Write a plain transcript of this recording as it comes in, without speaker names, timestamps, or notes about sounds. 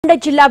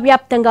నల్గొండ జిల్లా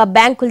వ్యాప్తంగా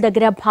బ్యాంకుల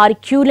దగ్గర భారీ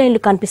క్యూ లైన్లు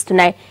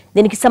కనిపిస్తున్నాయి.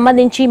 దీనికి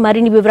సంబంధించి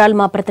మరిన్ని వివరాలు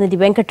మా ప్రతినిధి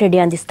వెంకటరెడ్డి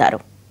అందిస్తారు.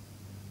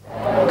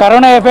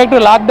 కరోనా ఎఫెక్ట్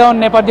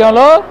లాక్డౌన్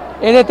నేపథ్యంలో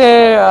ఏదైతే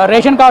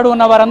రేషన్ కార్డు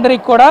ఉన్న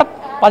వారందరికీ కూడా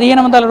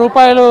 1500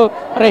 రూపాయలు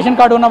రేషన్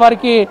కార్డు ఉన్న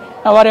వారికి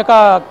వారి యొక్క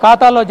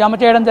ఖాతాల్లో జమ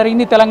చేయడం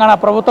జరిగింది తెలంగాణ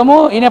ప్రభుత్వము.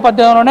 ఈ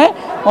నేపథ్యంలోనే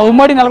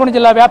ఉమ్మడి నల్గొండ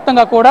జిల్లా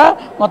వ్యాప్తంగా కూడా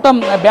మొత్తం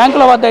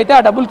బ్యాంకుల వద్ద అయితే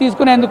ఆ డబ్బులు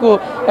తీసుకునేందుకు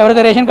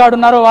ఎవరైతే రేషన్ కార్డు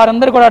ఉన్నారో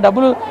వారందరూ కూడా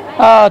డబ్బులు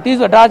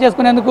డ్రా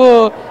చేసుకునేందుకు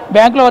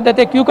బ్యాంకుల వద్ద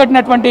అయితే క్యూ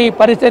కట్టినటువంటి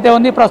పరిస్థితి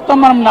ఉంది. ప్రస్తుతం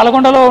మనం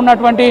నల్గొండ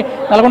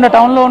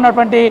టౌన్లో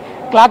ఉన్నటువంటి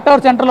క్లాక్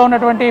టవర్ సెంటర్లో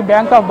ఉన్నటువంటి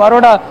బ్యాంక్ ఆఫ్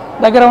బరోడా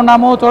దగ్గర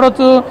ఉన్నాము.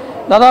 చూడొచ్చు,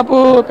 దాదాపు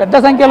పెద్ద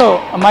సంఖ్యలో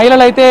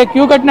మహిళలు అయితే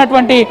క్యూ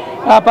కట్టినటువంటి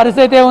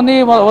పరిస్థితి ఉంది.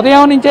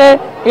 ఉదయం నుంచే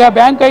ఇక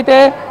బ్యాంక్ అయితే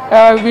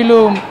వీళ్ళు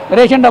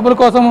రేషన్ డబ్బుల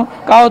కోసం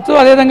కావచ్చు,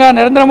 అదేవిధంగా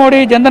నరేంద్ర మోడీ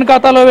జన్ధన్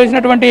ఖాతాలో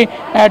వేసినటువంటి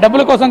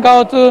డబ్బుల కోసం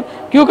కావచ్చు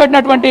క్యూ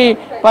కట్టినటువంటి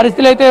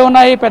పరిస్థితులు అయితే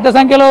ఉన్నాయి. పెద్ద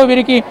సంఖ్యలో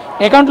వీరికి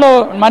అకౌంట్లో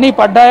మనీ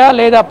పడ్డాయా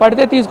లేదా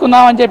పడితే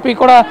తీసుకుందామని చెప్పి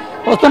కూడా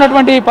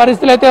వస్తున్నటువంటి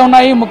పరిస్థితులు అయితే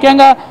ఉన్నాయి.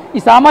 ముఖ్యంగా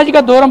ఈ సామాజిక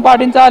దూరం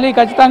పాటించాలి,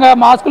 ఖచ్చితంగా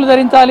మాస్కులు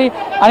ధరించాలి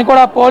అని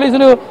కూడా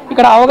పోలీసులు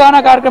ఇక్కడ అవగాహన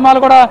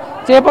కార్యక్రమాలు కూడా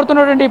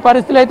చేపడుతున్నటువంటి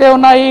పరిస్థితులు అయితే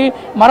ఉన్నాయి.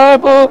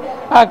 మరోవైపు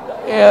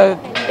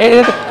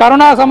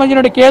కరోనా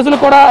సంబంధించిన కేసులు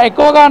కూడా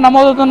ఎక్కువగా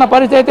నమోదవుతున్న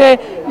పరిస్థితి అయితే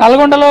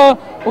నల్గొండలో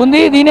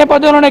ఉంది. దీని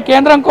నేపథ్యంలోనే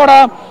కేంద్రం కూడా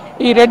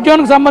ఈ రెడ్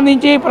జోన్కు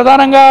సంబంధించి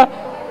ప్రధానంగా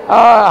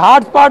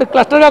హాట్స్పాట్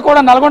క్లస్టర్గా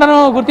కూడా నల్గొండను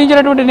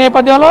గుర్తించినటువంటి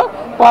నేపథ్యంలో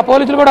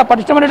పోలీసులు కూడా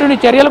పటిష్టమైనటువంటి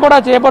చర్యలు కూడా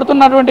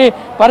చేపడుతున్నటువంటి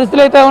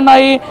పరిస్థితులు అయితే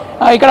ఉన్నాయి.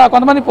 ఇక్కడ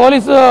కొంతమంది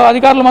పోలీసు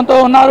అధికారులు మనతో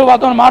ఉన్నారు,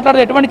 వారితో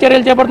మాట్లాడితే ఎటువంటి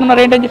చర్యలు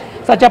చేపడుతున్నారు ఏంటని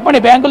సార్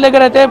చెప్పండి. బ్యాంకుల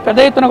దగ్గర అయితే పెద్ద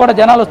ఎత్తున కూడా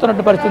జనాలు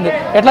వస్తున్నటువంటి పరిస్థితి,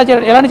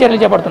 ఎలాంటి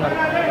చర్యలు చేపడుతున్నారు?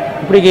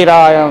 ఇప్పుడు ఈ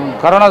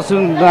కరోనా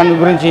దాని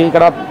గురించి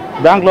ఇక్కడ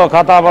బ్యాంకులో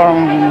ఖాతా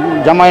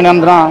జమ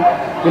అయినందున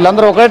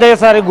వీళ్ళందరూ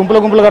ఒకటేసారి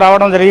గుంపులుగా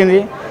రావడం జరిగింది.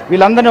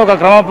 వీళ్ళందరినీ ఒక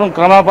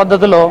క్రమ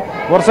పద్ధతిలో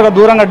వరుసగా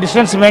దూరంగా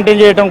డిస్టెన్స్ మెయింటైన్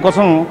చేయడం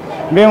కోసం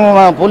మేము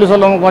పోలీసు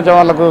వాళ్ళము కొంచెం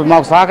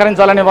మాకు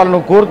సహకరించాలని వాళ్ళను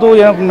కోరుతూ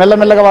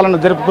మెల్లమెల్లగా వాళ్ళను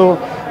జరుపుతూ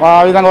ఆ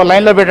విధంగా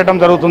లైన్లో పెట్టడం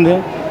జరుగుతుంది.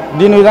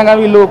 దీని విధంగా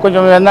వీళ్ళు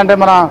కొంచెం ఏంటంటే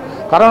మన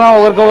కరోనా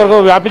ఒకరికొకరికి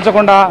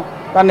వ్యాపించకుండా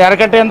దాన్ని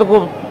అరికట్టేందుకు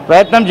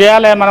ప్రయత్నం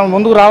చేయాలి, మనం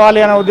ముందుకు రావాలి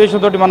అనే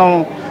ఉద్దేశంతో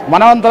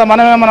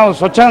మనం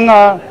స్వచ్ఛంగా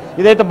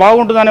ఇదైతే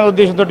బాగుంటుందనే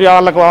ఉద్దేశంతో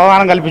వాళ్ళకు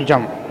అవగాహన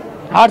కల్పించాము.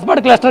 హాట్స్పాట్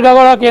క్లస్టర్గా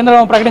కూడా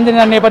కేంద్రం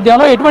ప్రకటించిన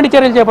నేపథ్యంలో ఎటువంటి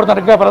చర్యలు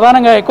చేపడుతున్నారు? ఇక్కడ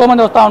ప్రధానంగా ఎక్కువ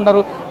మంది వస్తూ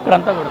ఉంటారు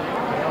ఇక్కడంతా కూడా.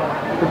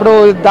 ఇప్పుడు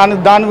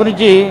దాని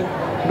గురించి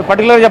ఇప్పుడు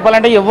పర్టికులర్గా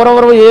చెప్పాలంటే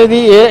ఎవరెవరు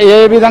ఏ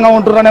విధంగా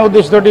ఉంటున్నారు అనే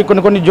ఉద్దేశంతో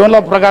కొన్ని జోన్ల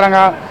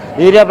ప్రకారంగా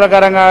ఏరియా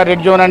ప్రకారంగా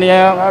రెడ్ జోన్ అని,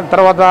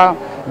 తర్వాత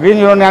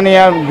గ్రీన్ జోన్ అని,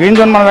 గ్రీన్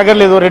జోన్ మన దగ్గర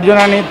లేదు, రెడ్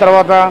జోన్ అని,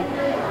 తర్వాత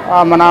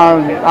మన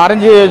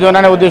ఆరెంజ్ జోన్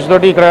అనే ఉద్దేశంతో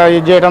ఇక్కడ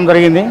ఇది చేయడం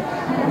జరిగింది.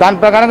 దాని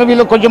ప్రకారంగా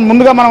వీళ్ళు కొంచెం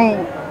ముందుగా మనం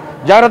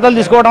జాగ్రత్తలు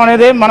తీసుకోవడం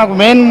అనేది మనకు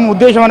మెయిన్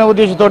ఉద్దేశం అనే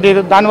ఉద్దేశంతో,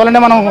 దానివల్లనే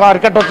మనం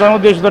అరికట్టవచ్చు అనే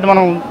ఉద్దేశంతో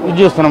మనం ఇది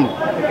చేస్తున్నాం.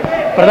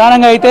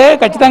 ప్రధానంగా అయితే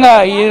ఖచ్చితంగా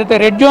ఏదైతే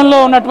రెడ్ జోన్లో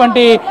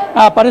ఉన్నటువంటి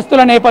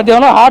పరిస్థితుల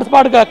నేపథ్యంలో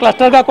హాట్స్పాట్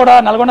క్లస్టర్గా కూడా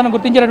నల్గొండను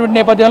గుర్తించినటువంటి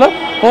నేపథ్యంలో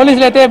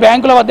పోలీసులు అయితే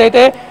బ్యాంకుల వద్ద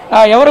అయితే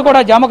ఎవరు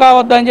కూడా జమ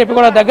కావద్దని చెప్పి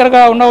కూడా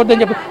దగ్గరగా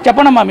ఉండవద్దని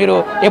చెప్పండమ్మా. మీరు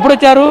ఎప్పుడు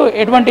వచ్చారు,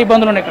 ఎటువంటి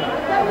ఇబ్బందులు ఉన్నాయి ఇక్కడ?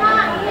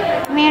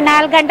 మేము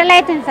 4 గంటలు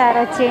అవుతుంది సార్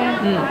వచ్చి,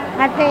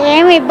 అట్లా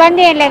ఏమి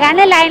ఇబ్బంది ఏం లేదు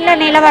కానీ లైన్లో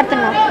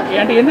నిలబడుతున్నాం.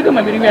 అంటే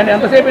ఎందుకమ్మా మీరు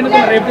ఎంతసేపు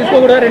ఎందుకున్నారు? రేపు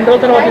తీసుకోకూడదా, 2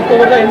 రోజుల తర్వాత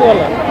తీసుకోకూడదా,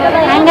 ఎందువల్ల?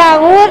 ఇంకా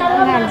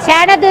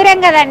చాలా దూరం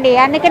కదండి,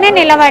 అందుకనే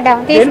నిలబడ్డాం.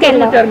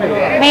 తీసుకెళ్ళాం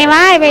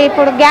మేమా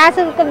ఇప్పుడు గ్యాస్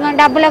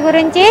డబ్బుల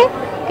గురించి,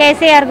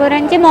 కేసీఆర్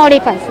గురించి, మోడీ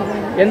పరిస్థితి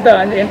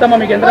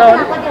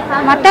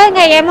మొత్తం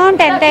ఇంకా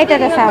అమౌంట్ ఎంత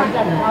అవుతుందో సార్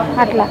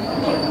అట్లా.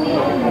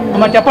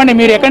 చెప్పండి,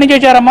 మీరు ఎక్కడి నుంచి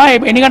వచ్చారమ్మా,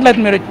 ఎన్ని గంటలు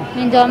అవుతుంది? మీరు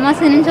మేము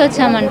జోమాసి నుంచి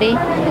వచ్చామండి,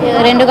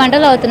 2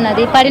 గంటలు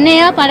అవుతున్నది.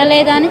 పడినాయా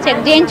పడలేదా అని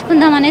చెక్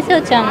చేయించుకుందాం అనేసి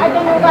వచ్చాము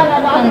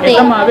అంతే.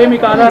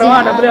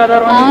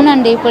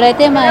 అవునండి,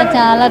 ఇప్పుడైతే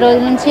చాలా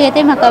రోజుల నుంచి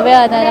అయితే మాకు అవే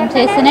ఆధారం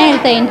చేస్తూనే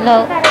వెళ్తాయి ఇంట్లో.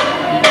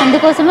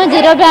 అందుకోసమే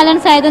 0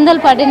 బ్యాలెన్స్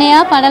 500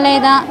 పడినాయా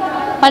పడలేదా,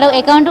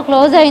 అకౌంట్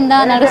క్లోజ్ అయిందా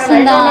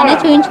నడుస్తుందా అని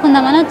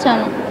చూపించుకుందామని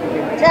వచ్చాము.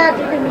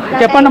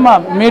 చెప్పండి అమ్మా,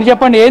 మీరు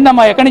చెప్పండి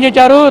ఏందమ్మా, ఎక్కడి నుంచి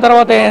వచ్చారు,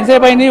 తర్వాత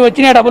ఎంతసేపు అయింది,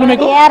 వచ్చినాయి డబ్బులు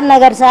మీకు? ఏఆర్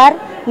నగర్ సార్,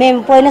 మేము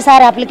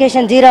పోయినసారి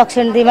అప్లికేషన్ జీరాక్స్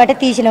ఇవ్వమంటే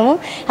తీసినాము.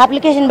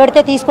 అప్లికేషన్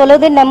పెడితే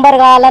తీసుకోలేదు, నెంబర్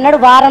కావాలన్నాడు.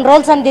 వారం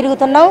రోజులు అని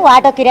తిరుగుతున్నాం,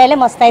 ఆటో కిరాయిలే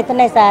మస్తు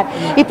అవుతున్నాయి సార్.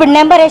 ఇప్పుడు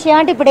నెంబర్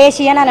వేసేయమంటే ఇప్పుడు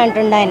వేసియని అని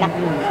అంటుండ ఆయన.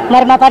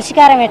 మరి మా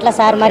పరిష్కారం ఎట్లా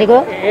సార్? మరిగో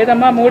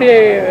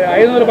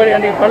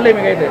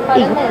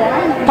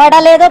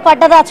పడలేదో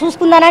పడ్డదా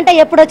చూసుకుందానంటే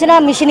ఎప్పుడు వచ్చినా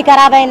మిషన్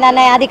ఖరాబ్ అయిందన్న,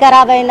 అది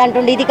ఖరాబ్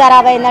అయిందంటుండు, ఇది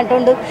ఖరాబ్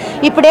అయిందంటుండు.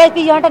 ఇప్పుడు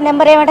వేసియమంటే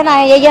నెంబర్ ఏమంటే నా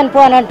వేయను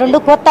పో అని అంటుండు.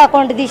 కొత్త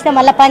అకౌంట్ తీస్తే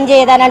మళ్ళీ పని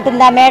చేయదని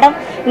అంటుందా మేడం.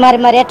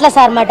 మరి ఎట్లా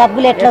సార్, మా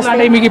డబ్బులు ఎట్లా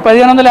వస్తాయి?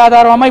 1500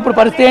 ఆధారం అమ్మా, ఇప్పుడు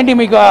పరిస్థితి ఏంటి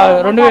మీకు?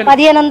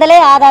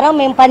 1500 ఆధారం,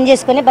 మేము పని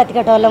చేసుకుని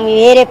బతికేటోళ్ళం,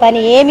 వేరే పని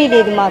ఏమీ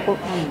లేదు మాకు.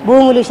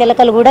 భూములు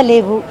శిలకలు కూడా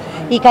లేవు,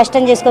 ఈ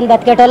కష్టం చేసుకుని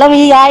బతికేటోళ్ళం.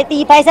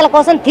 ఈ పైసల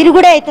కోసం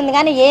తిరుగుడే అవుతుంది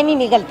కానీ ఏమీ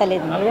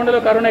మిగలతలేదు.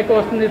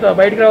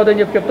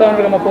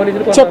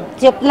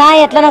 చెప్పినా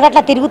ఎట్లనో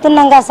గట్లా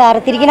తిరుగుతున్నాం కదా సార్.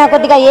 తిరిగినా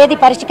కొద్దిగా ఏది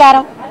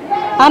పరిష్కారం?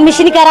 ఆ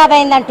మిషన్ ఖరాబ్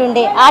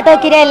అయిందంటుండే, ఆటో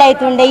కిరాయిలు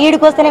అవుతుండే,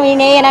 ఈడికొస్తేనే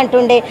ఈయన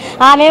వేయనంటుండే,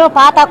 ఆమెమో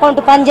పాత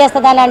అకౌంట్ పని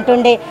చేస్తుందని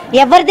అంటుండే.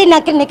 ఎవరిది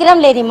నికరం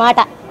లేదు ఈ మాట.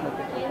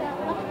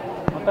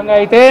 మొత్తంగా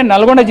అయితే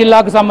నల్గొండ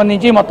జిల్లాకు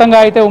సంబంధించి మొత్తంగా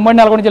అయితే ఉమ్మడి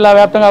నల్గొండ జిల్లా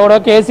వ్యాప్తంగా కూడా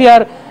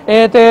కేసీఆర్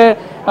ఏదైతే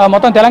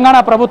మొత్తం తెలంగాణ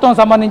ప్రభుత్వం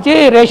సంబంధించి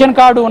రేషన్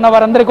కార్డు ఉన్న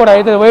వారందరికీ కూడా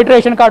అయితే వైట్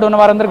రేషన్ కార్డు ఉన్న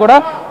వారందరికీ కూడా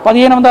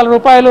 1500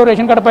 రూపాయలు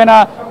రేషన్ కార్డు పైన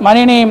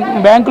మనీని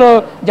బ్యాంకులో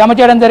జమ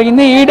చేయడం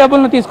జరిగింది. ఈ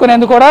డబ్బులను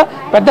తీసుకునేందుకు కూడా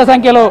పెద్ద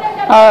సంఖ్యలో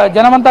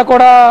జనమంతా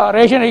కూడా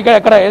రేషన్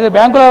ఇక్కడ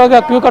బ్యాంకులో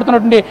క్యూ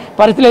కడుతున్నటువంటి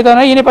పరిస్థితులు అయితే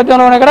ఉన్నాయి. ఈ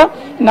నేపథ్యంలోనే కూడా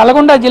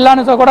నల్గొండ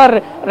జిల్లాను కూడా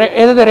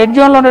ఏదైతే రెడ్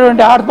జోన్లో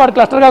ఉన్నటువంటి హాట్స్పాట్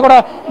క్లస్టర్గా కూడా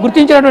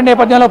గుర్తించినటువంటి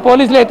నేపథ్యంలో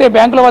పోలీసులు అయితే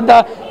బ్యాంకుల వద్ద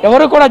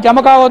ఎవరు కూడా జమ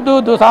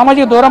కావద్దు,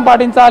 సామాజిక దూరం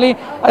పాటించాలి,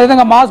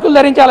 అదేవిధంగా మాస్కులు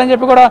ధరించాలని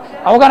చెప్పి కూడా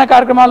అవగాహన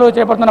కార్యక్రమాలు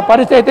చేపడుతున్న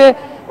పరిస్థితి అయితే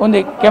ఉంది.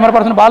 కెమెరా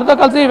పర్సన్ బాలుతో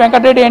కలిసి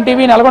వెంకటరెడ్డి,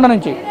 NTV నల్గొండ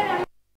నుంచి.